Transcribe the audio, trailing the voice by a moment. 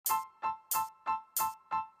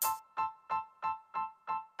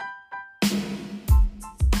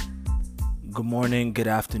Good morning, good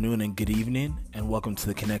afternoon, and good evening, and welcome to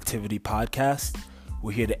the Connectivity Podcast.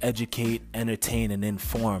 We're here to educate, entertain, and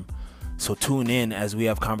inform. So tune in as we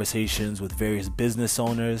have conversations with various business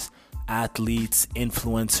owners, athletes,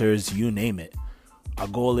 influencers, you name it. Our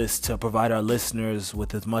goal is to provide our listeners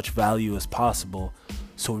with as much value as possible,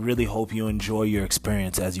 so we really hope you enjoy your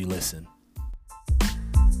experience as you listen.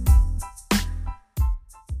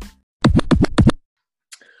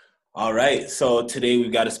 All right, so today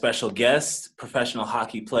we've got a special guest, professional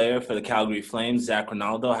hockey player for the Calgary Flames, Zach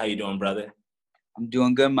Ronaldo. How you doing, brother? I'm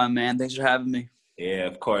doing good, my man. Thanks for having me. Yeah,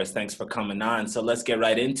 of course. Thanks for coming on. So let's get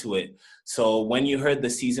right into it. So when you heard the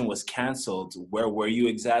season was canceled, where were you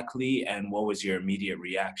exactly, and what was your immediate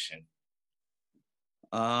reaction?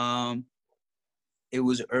 It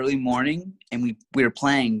was early morning, and we were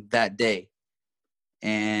playing that day.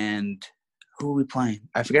 And who were we playing?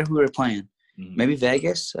 I forget who we were playing. Maybe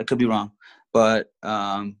Vegas. I could be wrong, but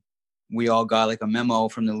we all got like a memo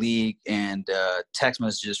from the league and text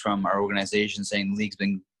messages from our organization saying the league's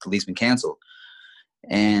been canceled,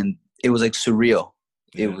 and it was like surreal.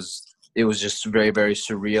 Yeah. It was just very, very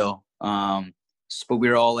surreal. But we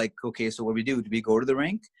were all like, okay, so what do we do? Do we go to the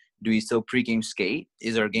rink? Do we still pregame skate?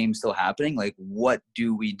 Is our game still happening? Like, what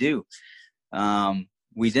do we do?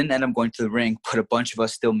 We didn't end up going to the rink, but a bunch of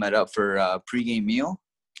us still met up for a pregame meal.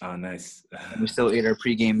 Oh, nice. And we still ate our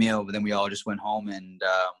pregame meal, but then we all just went home and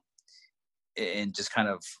just kind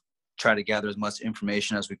of try to gather as much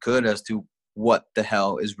information as we could as to what the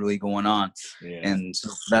hell is really going on. Yeah. And so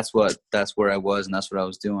that's where I was, and that's what I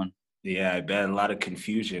was doing. Yeah, I bet. A lot of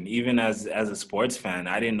confusion. Even as a sports fan,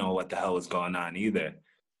 I didn't know what the hell was going on either.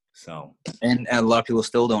 So, and a lot of people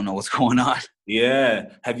still don't know what's going on. Yeah.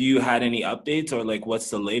 Have you had any updates, or like what's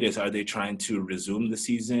the latest? Are they trying to resume the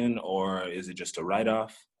season, or is it just a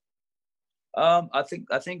write-off? I think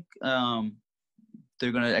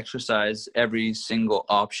they're going to exercise every single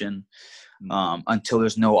option until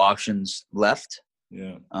there's no options left.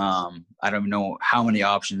 Yeah. I don't know how many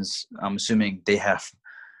options. I'm assuming they have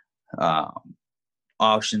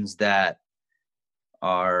options that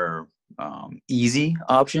are easy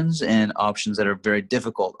options and options that are very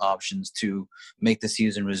difficult options to make the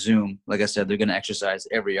season resume. Like I said, they're going to exercise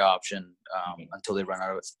every option until they run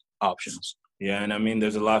out of options. Yeah, and I mean,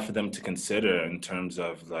 there's a lot for them to consider in terms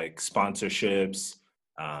of like sponsorships,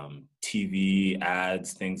 TV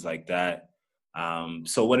ads, things like that.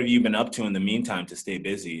 So what have you been up to in the meantime to stay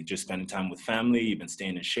busy? Just spending time with family? You've been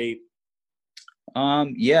staying in shape?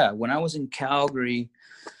 Yeah, when I was in Calgary,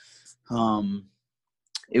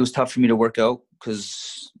 it was tough for me to work out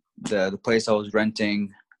because the place I was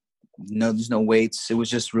renting, there's no weights. It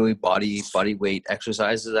was just really body weight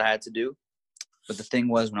exercises I had to do. But the thing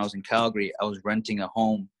was, when I was in Calgary, I was renting a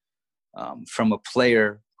home from a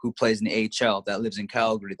player who plays in the AHL that lives in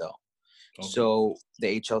Calgary, though. Okay. So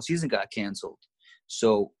the AHL season got canceled.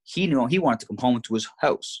 So he knew he wanted to come home to his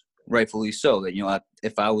house, rightfully so. That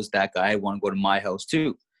if I was that guy, I'd want to go to my house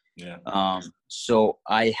too. Yeah. So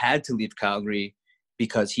I had to leave Calgary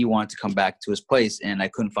because he wanted to come back to his place, and I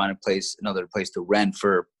couldn't find another place to rent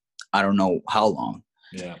for I don't know how long.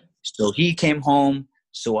 Yeah. So he came home.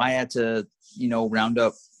 So I had to, round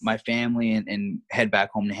up my family and head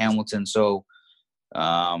back home to Hamilton. So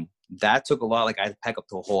that took a lot. Like I had to pack up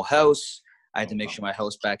the whole house. I had to make sure my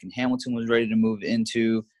house back in Hamilton was ready to move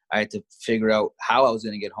into. I had to figure out how I was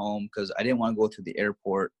going to get home because I didn't want to go through the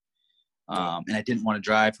airport. And I didn't want to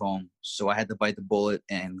drive home. So I had to bite the bullet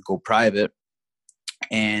and go private.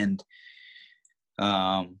 And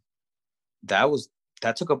that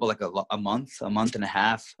took up like a month and a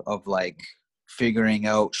half of like figuring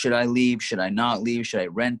out, should I leave? Should I not leave? Should I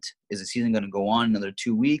rent? Is the season going to go on another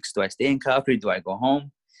 2 weeks? Do I stay in Calgary? Do I go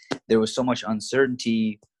home? There was so much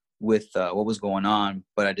uncertainty with what was going on,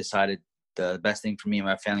 but I decided the best thing for me and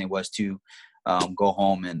my family was to go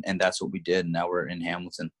home, and that's what we did. And now we're in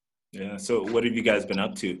Hamilton. Yeah. So what have you guys been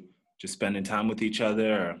up to? Just spending time with each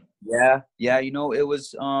other? Or? Yeah. It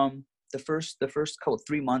was the first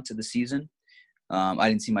 3 months of the season. I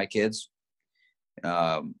didn't see my kids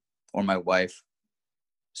or my wife.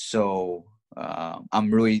 So I'm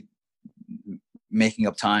really making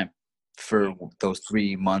up time for those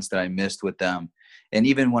 3 months that I missed with them. And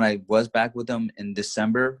even when I was back with them in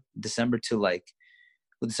December till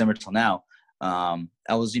now,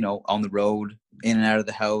 I was, on the road, in and out of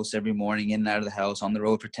the house every morning, in and out of the house, on the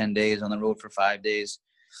road for 10 days, on the road for 5 days.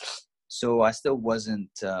 So I still wasn't,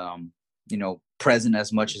 present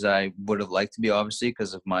as much as I would have liked to be, obviously,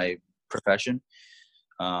 because of my profession.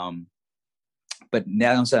 But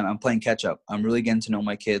now I'm playing catch up. I'm really getting to know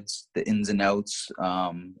my kids, the ins and outs,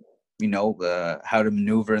 how to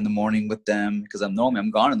maneuver in the morning with them, because I'm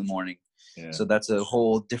gone in the morning. Yeah. So that's a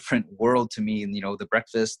whole different world to me. And, the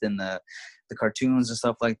breakfast and the cartoons and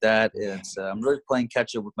stuff like that. It's I'm really playing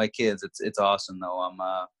catch up with my kids. It's awesome though.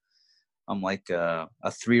 I'm like a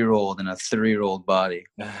 3-year-old in a 3-year-old body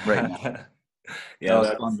right now.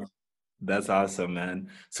 Yeah, Fun. that's awesome, man.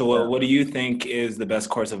 So Yeah. what do you think is the best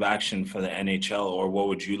course of action for the NHL, or what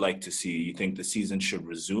would you like to see? You think the season should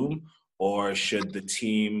resume, or should the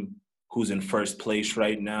team who's in first place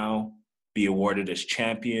right now be awarded as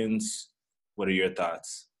champions? What are your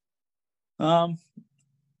thoughts?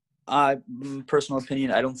 Personal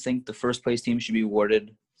opinion, I don't think the first place team should be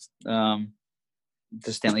awarded the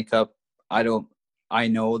Stanley Cup. I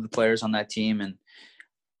know the players on that team, and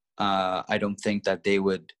I don't think that they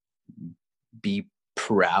would be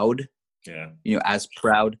proud, as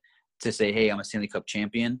proud to say, hey, I'm a Stanley Cup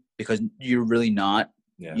champion, because you're really not.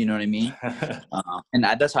 Yeah. You know what I mean? And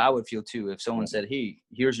that's how I would feel too. If someone said, hey,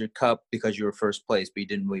 here's your cup because you were first place, but you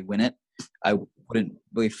didn't really win it, I wouldn't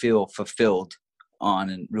really feel fulfilled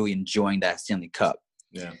on and really enjoying that Stanley Cup.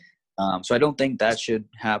 Yeah. So I don't think that should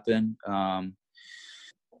happen.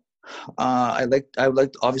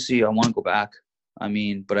 Obviously I want to go back.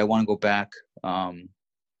 But I want to go back. I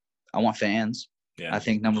want fans. Yeah. I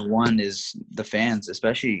think number one is the fans,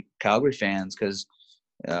 especially Calgary fans, because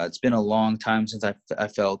it's been a long time since I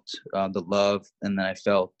felt the love, and then I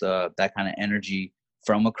felt that kind of energy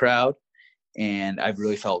from a crowd, and I've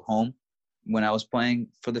really felt home when I was playing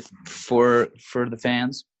for the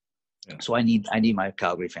fans. Yeah. So I need my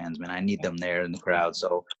Calgary fans, man. I need them there in the crowd.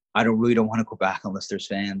 So I don't want to go back unless there's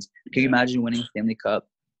fans. Can you imagine winning Stanley Cup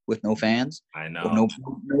with no fans? I know. Or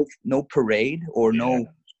no parade, or no.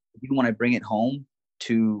 Even when I bring it home,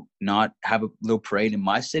 to not have a little parade in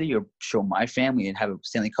my city or show my family and have a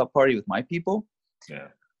Stanley Cup party with my people. Yeah.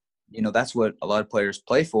 That's what a lot of players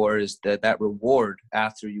play for, is that reward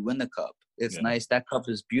after you win the cup. It's nice. That cup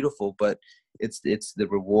is beautiful, but it's the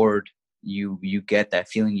reward you get, that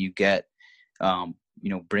feeling you get,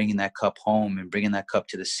 bringing that cup home and bringing that cup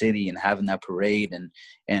to the city and having that parade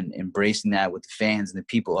and embracing that with the fans and the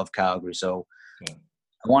people of Calgary. So I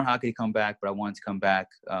want hockey to come back, but I want it to come back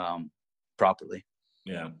properly.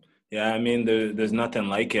 Yeah. There's nothing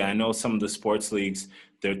like it. I know some of the sports leagues,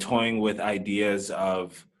 they're toying with ideas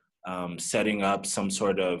of setting up some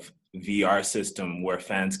sort of VR system where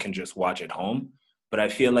fans can just watch at home. But I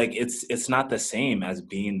feel like it's not the same as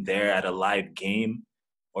being there at a live game,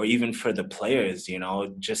 or even for the players,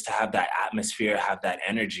 just to have that atmosphere, have that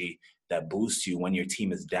energy that boosts you when your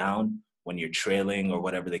team is down, when you're trailing, or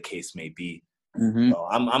whatever the case may be. Mm-hmm. So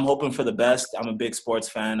I'm hoping for the best. I'm a big sports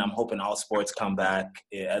fan. I'm hoping all sports come back,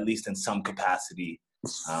 at least in some capacity.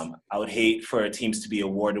 I would hate for teams to be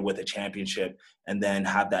awarded with a championship and then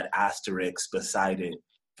have that asterisk beside it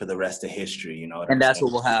for the rest of history. And that's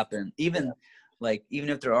what will happen. Even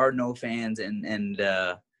if there are no fans and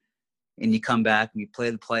you come back and you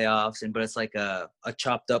play the playoffs, but it's like a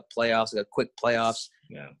chopped up playoffs, like a quick playoffs.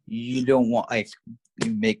 Yeah. You don't want,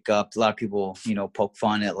 you make up, a lot of people, poke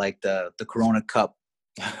fun at like the Corona Cup.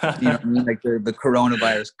 You know what I mean? Like the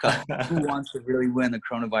coronavirus cup. Who wants to really win the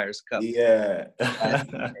coronavirus cup? Yeah.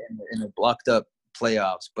 in a blocked up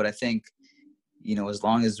playoffs. But I think, as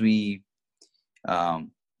long as we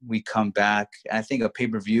come back, I think a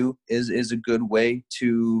pay-per-view is a good way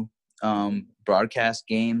to broadcast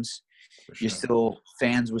games. Sure.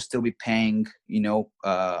 Fans will still be paying,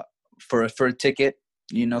 for a ticket,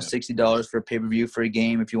 $60 for a pay-per-view for a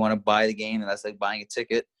game. If you want to buy the game, and that's like buying a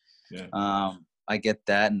ticket. Yeah. I get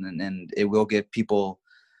that, and it will give people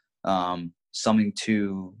something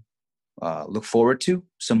to look forward to,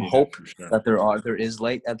 some hope that there is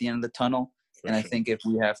light at the end of the tunnel. I think if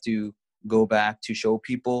we have to go back to show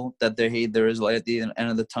people that there is light at the end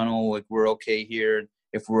of the tunnel, like we're okay here.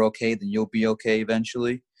 If we're okay, then you'll be okay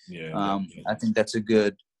eventually. Yeah. I think that's a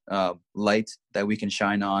good light that we can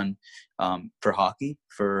shine on for hockey,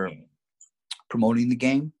 for promoting the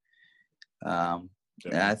game.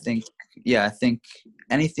 I think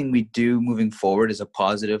anything we do moving forward is a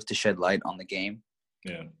positive to shed light on the game.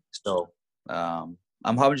 Yeah. So I'm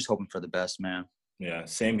just hoping for the best, man. Yeah,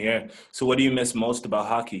 same here. So what do you miss most about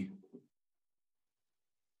hockey?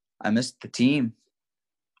 I miss the team.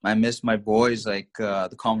 I miss my boys, like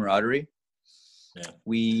the camaraderie. Yeah.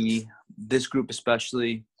 This group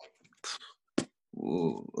especially,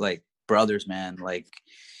 like brothers, man. Like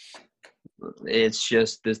it's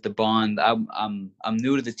just the bond. I'm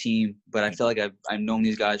new to the team, but I feel like I've known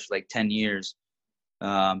these guys for like 10 years.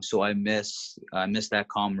 So I miss that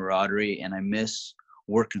camaraderie, and I miss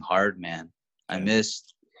working hard, man. I miss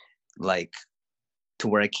like to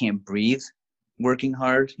where I can't breathe working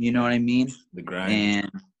hard. You know what I mean? The grind. And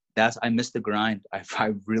I miss the grind.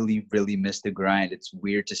 I really, really miss the grind. It's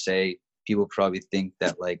weird to say. People probably think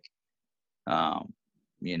that like,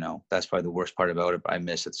 you know, that's probably the worst part about it. But I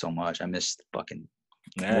miss it so much. I miss fucking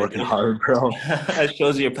working hard, bro. It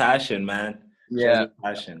shows your passion, man. Shows Yeah. your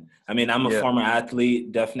passion. I mean, I'm a Yeah. former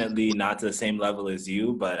athlete, definitely not to the same level as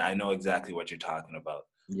you, but I know exactly what you're talking about.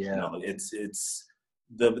 Yeah. You know, it's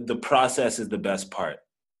the process is the best part.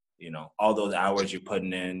 You know, all those hours you're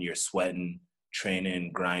putting in, you're sweating,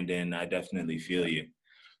 training, grinding. I definitely feel you.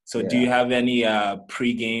 So do you have any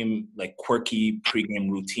pregame, like quirky pregame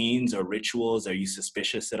routines or rituals? Are you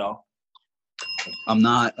suspicious at all? I'm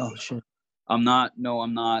not. Oh shit. I'm not. No,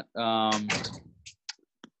 I'm not.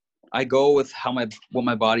 I go with what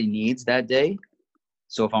my body needs that day.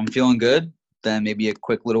 So if I'm feeling good, then maybe a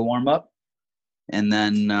quick little warm up, and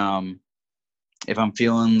then if I'm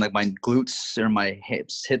feeling like my glutes or my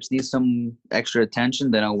hips need some extra attention,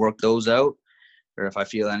 then I'll work those out. Or if I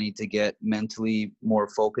feel I need to get mentally more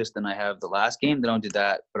focused than I have the last game, then I'll do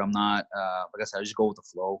that. But I'm not, like I said, I just go with the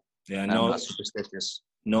flow. Yeah, I'm not superstitious.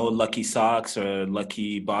 No lucky socks or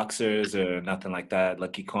lucky boxers or nothing like that.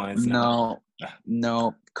 Lucky coins. No,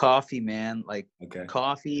 coffee, man. Like okay.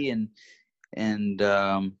 Coffee and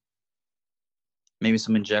maybe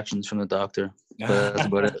some injections from the doctor. But that's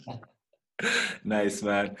about it. Nice,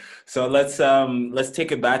 man. So let's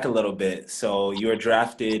take it back a little bit. So you were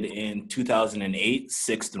drafted in 2008,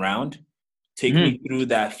 6th round. Take me through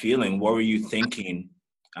that feeling. What were you thinking?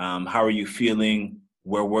 How are you feeling?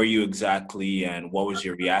 Where were you exactly? And what was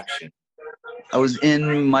your reaction? I was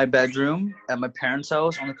in my bedroom at my parents'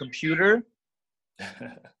 house on the computer.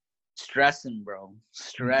 Stressing, bro.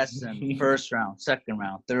 Stressing. First round, second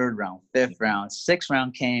round, third round, fifth round, sixth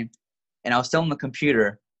round came, and I was still on the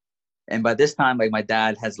computer. And by this time, like my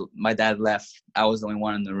dad left. I was the only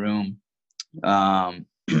one in the room.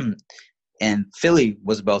 And Philly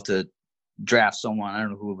was about to draft someone. I don't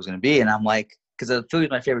know who it was going to be. And I'm like, because Philly was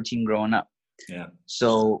my favorite team growing up. Yeah.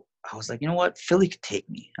 So I was like, you know what? Philly could take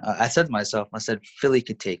me. I said to myself, Philly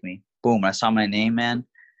could take me. Boom. I saw my name, man.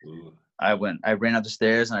 Ooh. I ran up the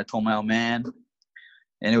stairs and I told my old man,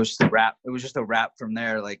 and it was just a wrap. It was just a wrap from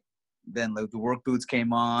there. Like then like the work boots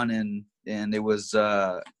came on and it was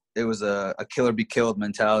a killer be killed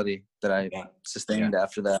mentality that I sustained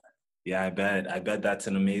after that. Yeah, I bet that's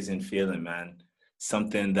an amazing feeling, man. Is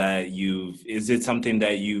it something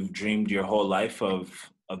that you've dreamed your whole life of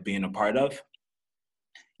being a part of?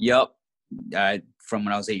 Yep. From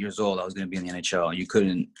when I was 8 years old, I was going to be in the NHL. You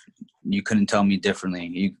couldn't tell me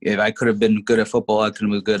differently. If I could have been good at football, I could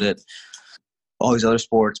have been good at all these other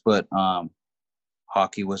sports, but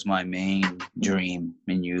hockey was my main dream,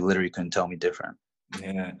 and you literally couldn't tell me different.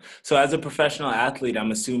 Yeah. So as a professional athlete,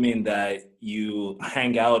 I'm assuming that you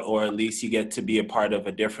hang out, or at least you get to be a part of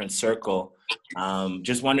a different circle.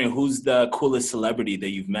 Just wondering, who's the coolest celebrity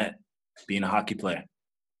that you've met being a hockey player?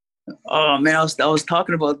 Oh man, I was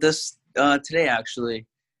talking about this today actually.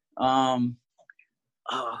 Who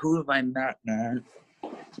have I met, man?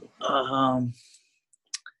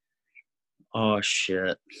 Oh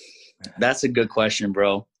shit, that's a good question,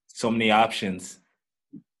 bro. So many options.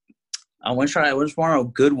 I want a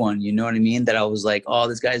good one. You know what I mean? That I was like, oh,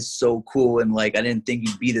 this guy's so cool, and like I didn't think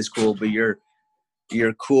he'd be this cool, but you're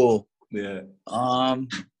cool. Yeah.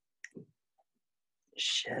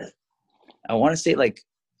 Shit. I want to say like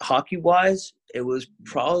hockey wise, it was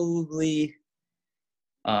probably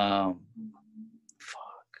Iginla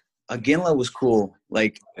was cool.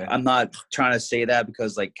 Like I'm not trying to say that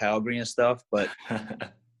because like Calgary and stuff, but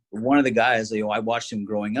one of the guys, I watched him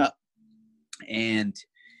growing up, and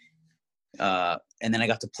then I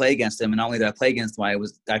got to play against him. And not only did I play against him,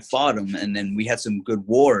 I fought him, and then we had some good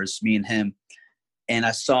wars, me and him. And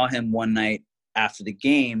I saw him one night after the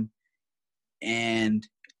game, and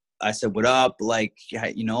I said, "What up?" Like,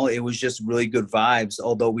 it was just really good vibes.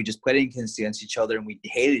 Although we just played against each other and we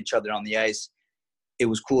hated each other on the ice, it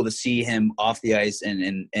was cool to see him off the ice,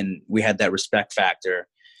 and we had that respect factor.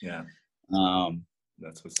 Yeah.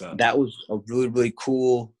 That's what's up. That was a really, really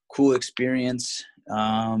cool experience.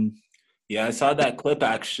 Yeah, I saw that clip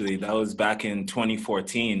actually. That was back in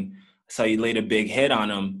 2014. I saw you laid a big hit on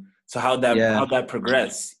him. So how'd that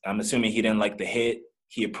progress? I'm assuming he didn't like the hit.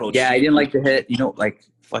 He approached. Yeah, he didn't like the hit.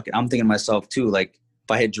 I'm thinking to myself too. Like if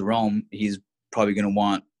I hit Jerome, he's probably gonna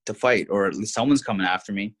want to fight, or at least someone's coming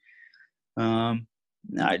after me. I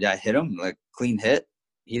hit him like clean hit.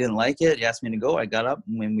 He didn't like it. He asked me to go. I got up,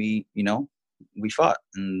 and when we fought,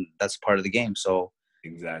 and that's part of the game. So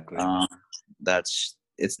exactly.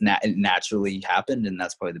 It naturally happened, and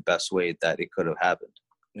that's probably the best way that it could have happened.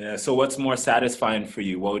 Yeah. So what's more satisfying for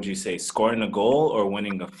you? What would you say, scoring a goal or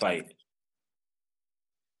winning a fight?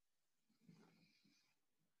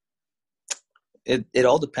 It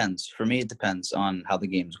all depends. For me, it depends on how the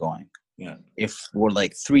game's going. Yeah. If we're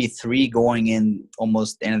like 3-3 going in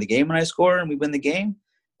almost the end of the game when I score and we win the game,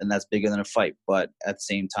 then that's bigger than a fight. But at the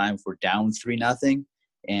same time, if we're down 3-0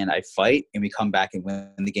 and I fight and we come back and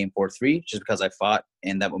win the game 4-3 just because I fought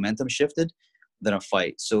and that momentum shifted, then a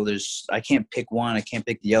fight. So I can't pick one. I can't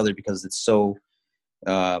pick the other because it's so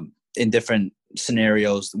in different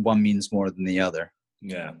scenarios, one means more than the other.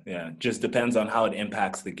 Yeah. Just depends on how it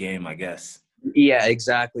impacts the game, I guess. Yeah,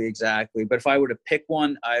 exactly. But if I were to pick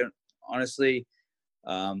one, I honestly,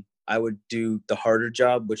 I would do the harder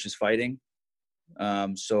job, which is fighting.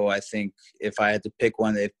 So I think if I had to pick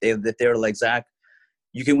one, if they were like, Zach,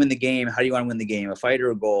 you can win the game. How do you want to win the game? A fight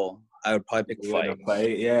or a goal? I would probably pick a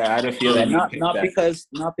fight. Yeah, I had a feeling. Not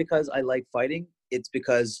because I like fighting. It's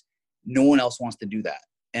because no one else wants to do that,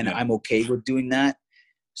 and I'm okay with doing that.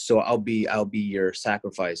 So I'll be your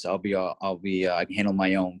sacrifice. I can handle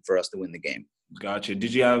my own for us to win the game. Gotcha. Do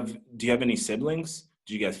you have any siblings?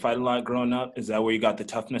 Did you guys fight a lot growing up? Is that where you got the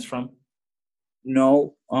toughness from?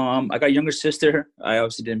 No. I got a younger sister. I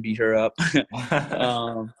obviously didn't beat her up.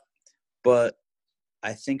 But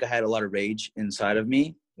I think I had a lot of rage inside of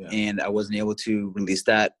me, and I wasn't able to release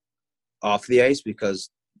that off the ice because,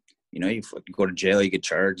 you go to jail, you get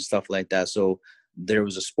charged, stuff like that. So there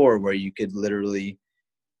was a sport where you could literally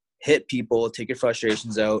hit people, take your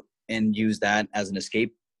frustrations out, and use that as an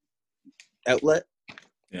escape outlet.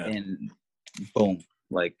 Yeah. And boom,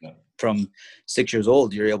 from 6 years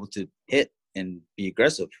old, you're able to hit and be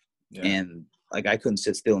aggressive. Yeah. And I couldn't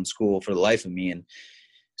sit still in school for the life of me. And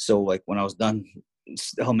so when I was done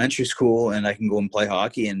elementary school and I can go and play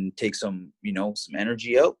hockey and take some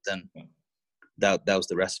energy out, then that was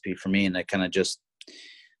the recipe for me. And I kind of just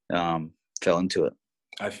fell into it.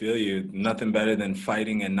 I feel you. Nothing better than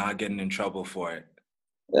fighting and not getting in trouble for it.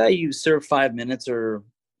 You serve 5 minutes or,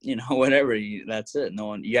 whatever. That's it.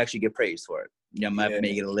 You actually get praised for it. You might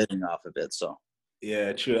make it a living off of it. So.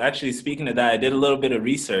 Yeah, true. Actually, speaking of that, I did a little bit of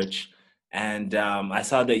research and I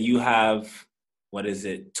saw that you have,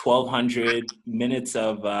 1,200 minutes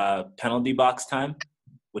of penalty box time,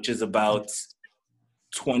 which is about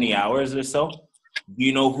 20 hours or so. Do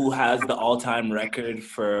you know who has the all-time record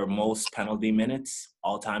for most penalty minutes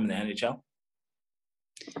all-time in the NHL?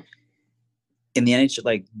 In the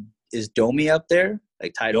NHL, is Domi up there?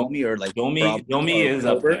 Ty Domi or Domi is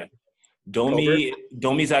up there.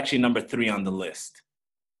 Domi's actually number 3 on the list.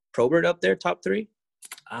 Probert up there, top 3?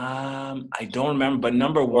 I don't remember, but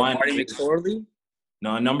number 1. Marty McSorley?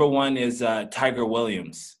 No, number 1 is Tiger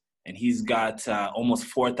Williams, and he's got almost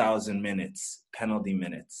 4,000 minutes, penalty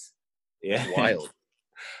minutes. Yeah, wild.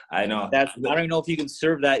 I know. I don't even know if you can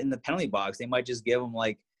serve that in the penalty box. They might just give him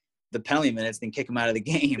the penalty minutes, then kick him out of the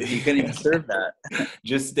game. You couldn't even serve that.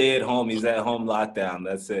 Just stay at home. He's at home lockdown.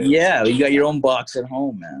 That's it. Yeah, you got your own box at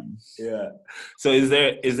home, man. Yeah. So is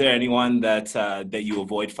there anyone that you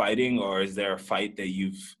avoid fighting, or is there a fight that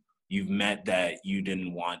you've met that you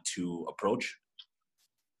didn't want to approach?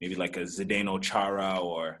 Maybe like a Zdeno Chara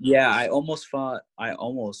or. Yeah, it was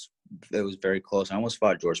very close. I almost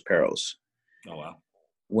fought George Peros. Oh wow.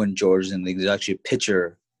 When George was in the league, there's actually a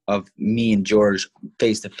picture of me and George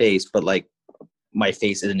face to face, but my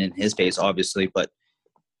face isn't in his face, obviously, but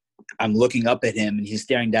I'm looking up at him and he's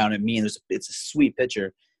staring down at me, and it's a sweet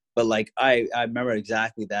picture. But I remember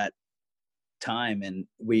exactly that time, and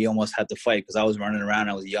we almost had to fight because I was running around.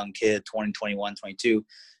 I was a young kid, 20, 21, 22,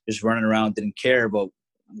 just running around, didn't care about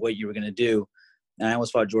what you were going to do. And I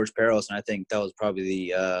almost fought George Peros, and I think that was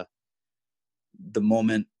probably the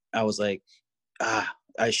moment I was like,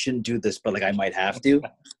 I shouldn't do this, but I might have to.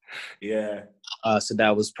 Yeah. So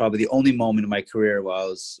that was probably the only moment in my career where I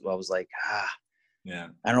was like, yeah,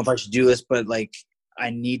 I don't know if I should do this, but I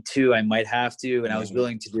need to, I might have to. And I was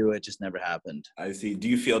willing to do it. It just never happened. I see. Do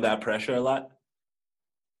you feel that pressure a lot?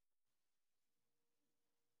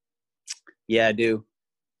 Yeah, I do.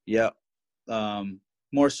 Yeah.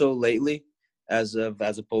 More so lately as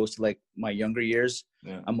opposed to my younger years.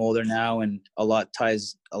 Yeah. I'm older now, and a lot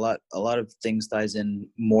of things ties in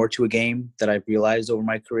more to a game that I've realized over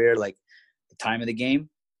my career, like the time of the game,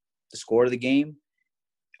 the score of the game.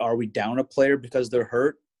 Are we down a player because they're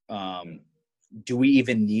hurt? Do we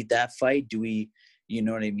even need that fight? Do we, you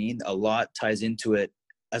know what I mean? A lot ties into it,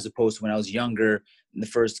 as opposed to when I was younger in the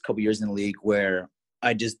first couple years in the league, where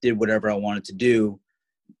I just did whatever I wanted to do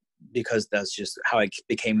because that's just how I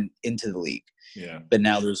became into the league. Yeah. But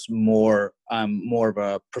now there's more. I'm more of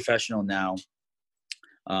a professional now,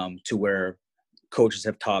 to where coaches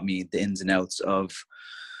have taught me the ins and outs of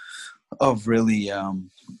really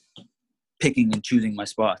picking and choosing my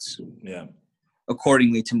spots. Yeah.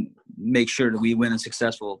 Accordingly to make sure that we win a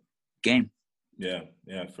successful game.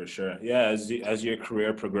 Yeah, for sure. Yeah, as your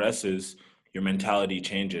career progresses, your mentality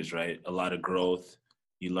changes, right? A lot of growth.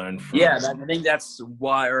 You learn from. Yeah, I think that's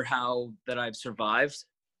why or how that I've survived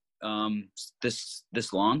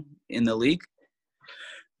this long in the league.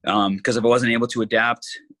 Because if I wasn't able to adapt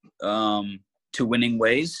to winning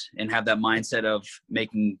ways and have that mindset of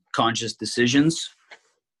making conscious decisions,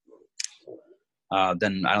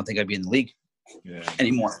 then I don't think I'd be in the league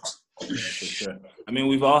anymore. Yeah, for sure. I mean,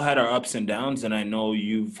 we've all had our ups and downs, and I know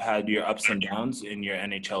you've had your ups and downs in your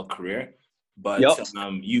NHL career, but Yep.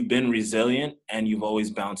 you've been resilient and you've always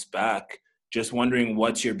bounced back. Just wondering,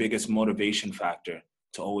 what's your biggest motivation factor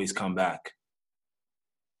to always come back?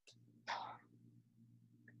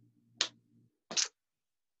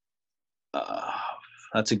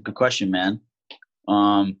 That's a good question, man.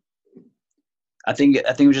 I think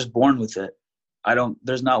we're just born with it.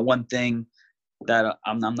 There's not one thing that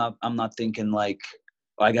I'm not thinking like,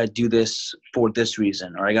 oh, I got to do this for this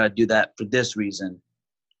reason, or I got to do that for this reason.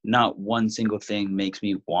 Not one single thing makes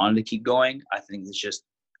me want to keep going. I think it's just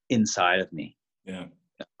inside of me. Yeah.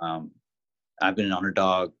 I've been an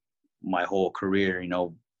underdog my whole career,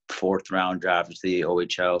 4th round drafted to the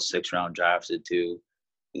OHL, 6th round drafted to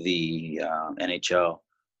the NHL.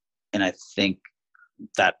 And I think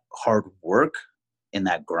that hard work and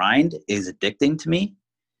that grind is addicting to me.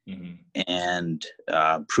 Mm-hmm. And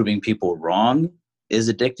proving people wrong is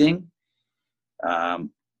addicting.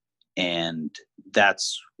 And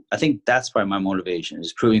I think that's probably my motivation,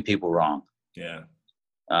 is proving people wrong. Yeah.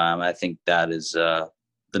 I think that is the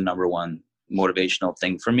number one motivational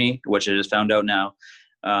thing for me, which I just found out now,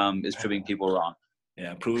 is proving people wrong.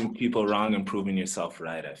 Yeah, proving people wrong and proving yourself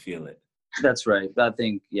right. I feel it. That's right. I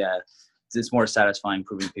think, it's more satisfying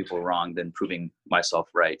proving people wrong than proving myself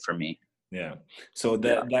right for me. Yeah. So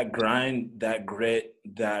that grind, that grit,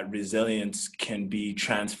 that resilience can be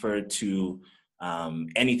transferred to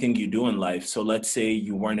anything you do in life. So let's say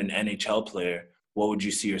you weren't an NHL player. What would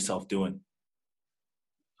you see yourself doing?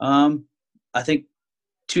 I think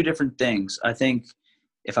 2 different things. I think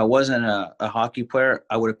if I wasn't a hockey player,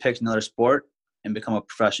 I would have picked another sport and become a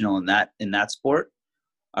professional in that sport.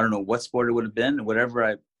 I don't know what sport it would have been.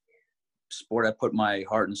 Whatever sport I put my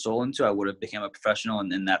heart and soul into, I would have become a professional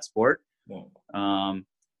in that sport. Yeah.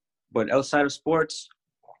 But outside of sports,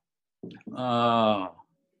 I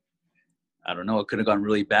don't know. It could have gone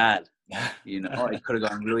really bad. It could have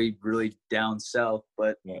gone really, really down south.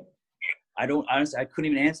 But I couldn't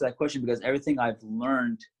even answer that question, because everything I've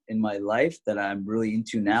learned in my life that I'm really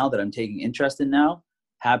into now, that I'm taking interest in now,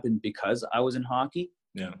 happened because I was in hockey.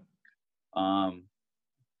 Yeah.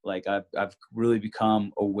 Like I've really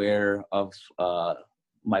become aware of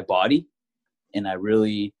my body, and I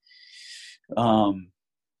really am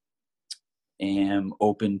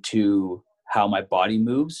open to how my body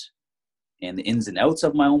moves and the ins and outs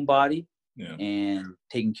of my own body, and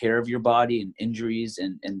taking care of your body and injuries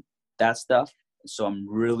and that stuff. So I'm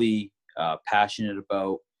really passionate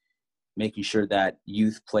about making sure that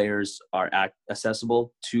youth players are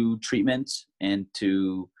accessible to treatments, and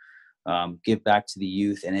to give back to the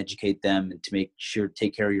youth and educate them, and to make sure to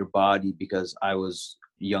take care of your body, because I was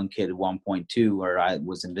a young kid at 1.2 where I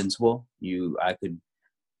was invincible. I could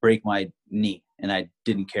break my knee and I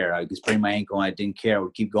didn't care. I could sprain my ankle and I didn't care. I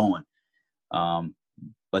would keep going.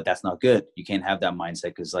 But that's not good. You can't have that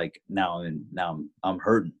mindset, because now I'm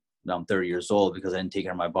hurting. Now I'm 30 years old because I didn't take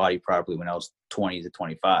care of my body properly when I was 20 to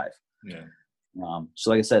 25. Yeah. So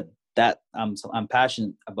like I said, that I'm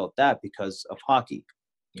passionate about that because of hockey.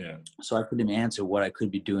 Yeah. So I couldn't even answer what I could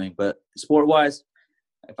be doing. But sport-wise,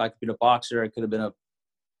 if I could be a boxer, I could have been an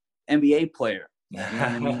NBA player. You know what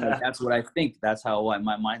I mean? That's what I think. That's how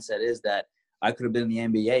my mindset is, that I could have been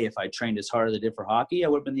in the NBA if I trained as hard as I did for hockey. I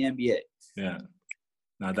would have been in the NBA. Yeah.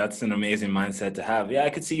 Now that's an amazing mindset to have. Yeah, I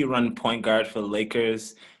could see you run point guard for the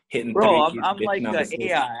Lakers, hitting Bro, threes. I'm like an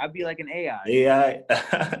AI. I'd be like an AI. AI.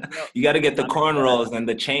 You got to get the cornrows and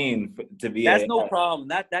the chain to be. That's AI. No problem.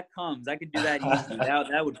 That comes. I could do that easily.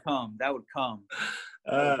 that would come. That would come.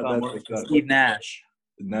 Steve Nash.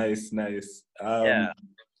 Nice. Yeah.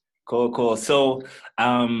 Cool. So,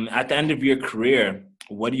 at the end of your career,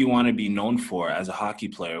 what do you want to be known for as a hockey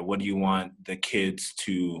player? What do you want the kids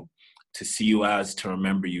to see you as, to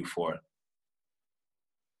remember you for?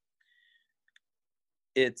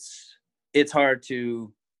 It's hard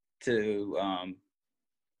to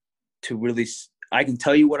really. I can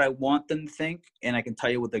tell you what I want them to think, and I can tell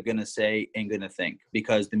you what they're gonna say and gonna think,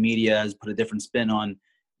 because the media has put a different spin on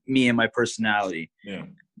me and my personality. Yeah,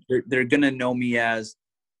 they're gonna know me as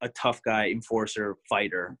a tough guy, enforcer,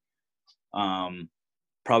 fighter.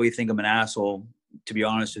 Probably think I'm an asshole, to be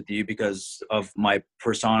honest with you, because of my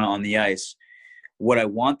persona on the ice. what I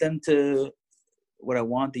want the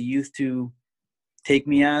youth to take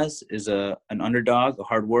me as is an underdog, a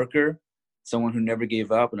hard worker, someone who never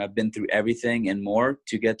gave up, and I've been through everything and more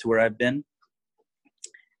to get to where I've been.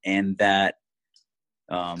 And that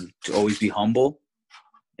to always be humble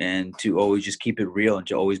and to always just keep it real and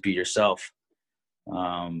to always be yourself,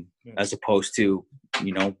 as opposed to,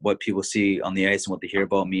 you know, what people see on the ice and what they hear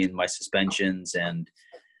about me and my suspensions and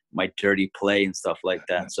my dirty play and stuff like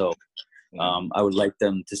that. So I would like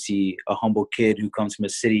them to see a humble kid who comes from a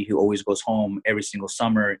city who always goes home every single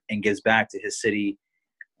summer and gives back to his city,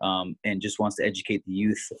 and just wants to educate the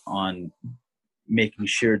youth on making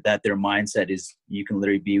sure that their mindset is you can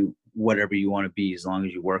literally be whatever you want to be as long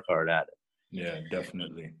as you work hard at it. Yeah,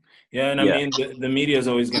 definitely. Yeah, and I mean, the media is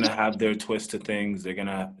always going to have their twist to things. They're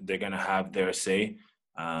gonna have their say.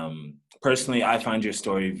 Personally, I find your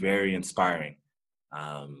story very inspiring.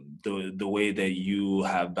 The way that you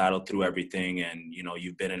have battled through everything, and you know,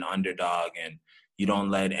 you've been an underdog, and you don't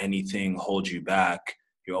let anything hold you back.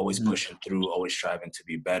 You're always pushing through, always striving to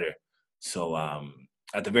be better. So,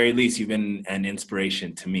 at the very least, you've been an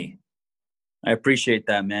inspiration to me. I appreciate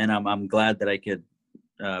that, man. I'm glad that I could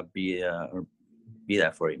be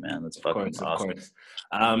that for you, man. That's fucking awesome. Of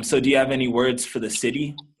course. So do you have any words for the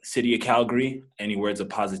city of Calgary? Any words of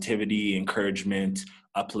positivity, encouragement,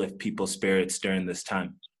 uplift people's spirits during this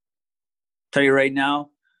time? Tell you right now,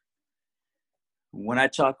 when I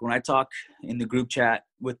talk in the group chat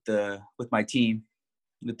with my team,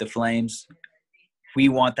 with the Flames, we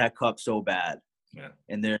want that cup so bad. Yeah.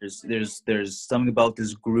 And there's something about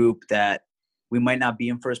this group that we might not be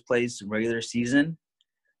in first place in regular season,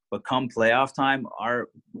 but come playoff time, our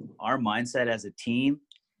mindset as a team,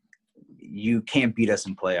 you can't beat us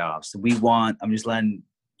in playoffs. I'm just letting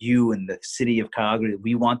you and the city of Calgary,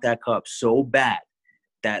 we want that cup so bad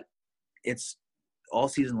that it's all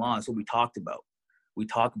season long. That's what we talked about. We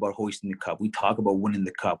talk about hoisting the cup. We talk about winning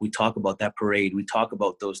the cup. We talk about that parade. We talk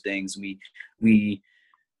about those things. We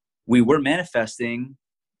were manifesting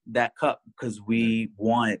that cup because we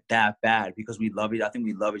want it that bad, because we love it. I think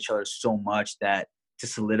we love each other so much that to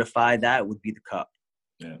solidify that would be the cup.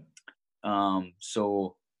 Yeah.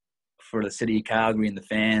 So for the city of Calgary and the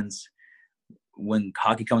fans, when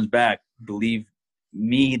hockey comes back, believe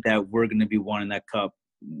me that we're going to be wanting that cup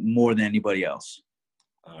more than anybody else.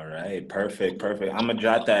 All right. Perfect. I'm going to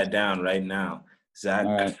jot that down right now.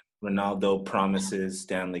 Zach Ronaldo promises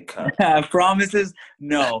Stanley Cup. Promises?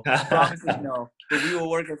 No. Promises, no. But we will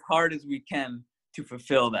work as hard as we can to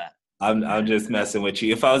fulfill that. I'm just messing with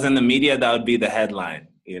you. If I was in the media, that would be the headline.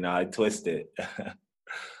 You know, I twist it.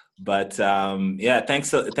 But, yeah,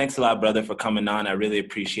 thanks a lot, brother, for coming on. I really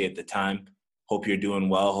appreciate the time. Hope you're doing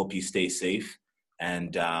well. Hope you stay safe.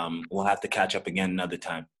 And we'll have to catch up again another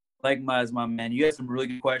time. Likewise, my man. You had some really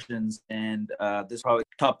good questions, and this is probably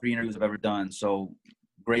top 3 interviews I've ever done. So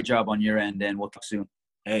great job on your end, and we'll talk soon.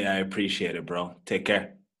 Hey, I appreciate it, bro. Take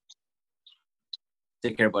care.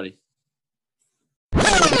 Take care, buddy.